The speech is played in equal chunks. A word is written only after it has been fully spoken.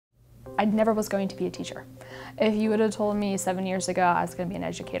I never was going to be a teacher. If you would have told me 7 years ago I was going to be an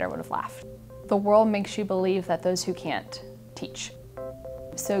educator, I would have laughed. The world makes you believe that those who can't teach.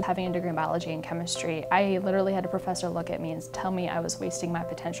 So having a degree in biology and chemistry, I literally had a professor look at me and tell me I was wasting my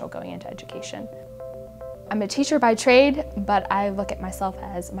potential going into education. I'm a teacher by trade, but I look at myself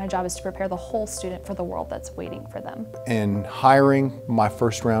as my job is to prepare the whole student for the world that's waiting for them. In hiring my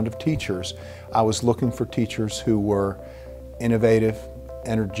first round of teachers, I was looking for teachers who were innovative,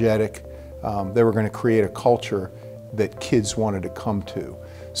 energetic. They were going to create a culture that kids wanted to come to.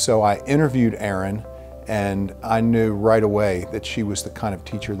 So I interviewed Erin, and I knew right away that she was the kind of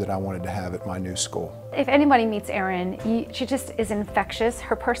teacher that I wanted to have at my new school. If anybody meets Erin, she just is infectious.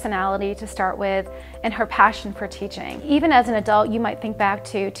 Her personality to start with, and her passion for teaching. Even as an adult, you might think back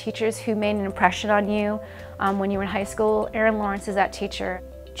to teachers who made an impression on you when you were in high school. Erin Lawrence is that teacher.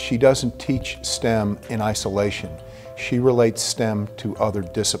 She doesn't teach STEM in isolation. She relates STEM to other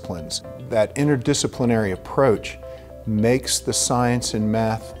disciplines. That interdisciplinary approach makes the science and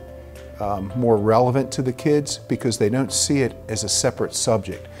math more relevant to the kids because they don't see it as a separate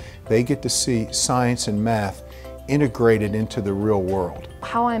subject. They get to see science and math integrated into the real world.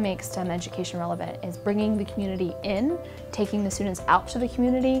 How I make STEM education relevant is bringing the community in, taking the students out to the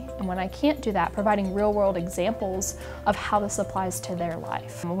community, and when I can't do that, providing real-world examples of how this applies to their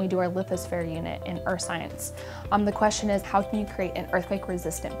life. When we do our lithosphere unit in earth science, the question is, how can you create an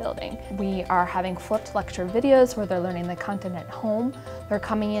earthquake-resistant building? We are having flipped lecture videos where they're learning the content at home. They're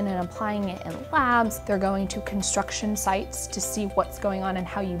coming in and applying it in labs. They're going to construction sites to see what's going on and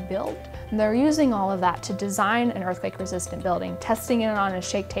how you build. And they're using all of that to design an earthquake-resistant building, testing it on a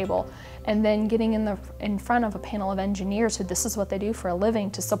shake table, and then getting in front of a panel of engineers who this is what they do for a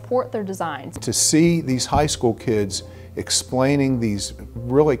living to support their designs. To see these high school kids explaining these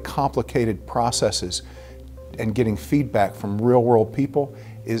really complicated processes and getting feedback from real world people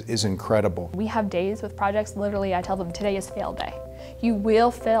is incredible. We have days with projects, literally I tell them today is fail day. You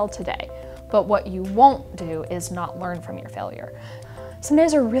will fail today, but what you won't do is not learn from your failure. Some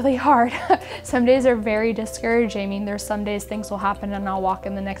days are really hard. Some days are very discouraging. I mean, there's some days things will happen and I'll walk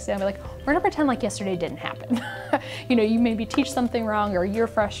in the next day and be like, we're gonna pretend like yesterday didn't happen. You know, you maybe teach something wrong or you're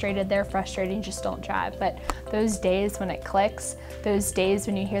frustrated, they're frustrated, you just don't jive. But those days when it clicks, those days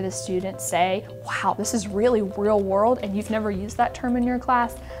when you hear the students say, wow, this is really real world and you've never used that term in your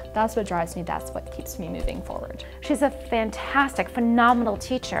class, that's what drives me, that's what keeps me moving forward. She's a fantastic, phenomenal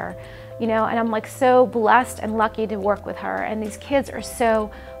teacher. You know, and I'm like so blessed and lucky to work with her, and these kids are so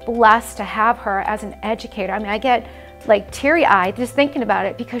blessed to have her as an educator. I mean, I get like teary-eyed just thinking about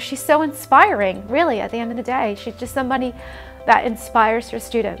it because she's so inspiring, really, at the end of the day. She's just somebody that inspires her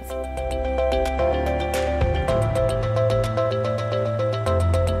students.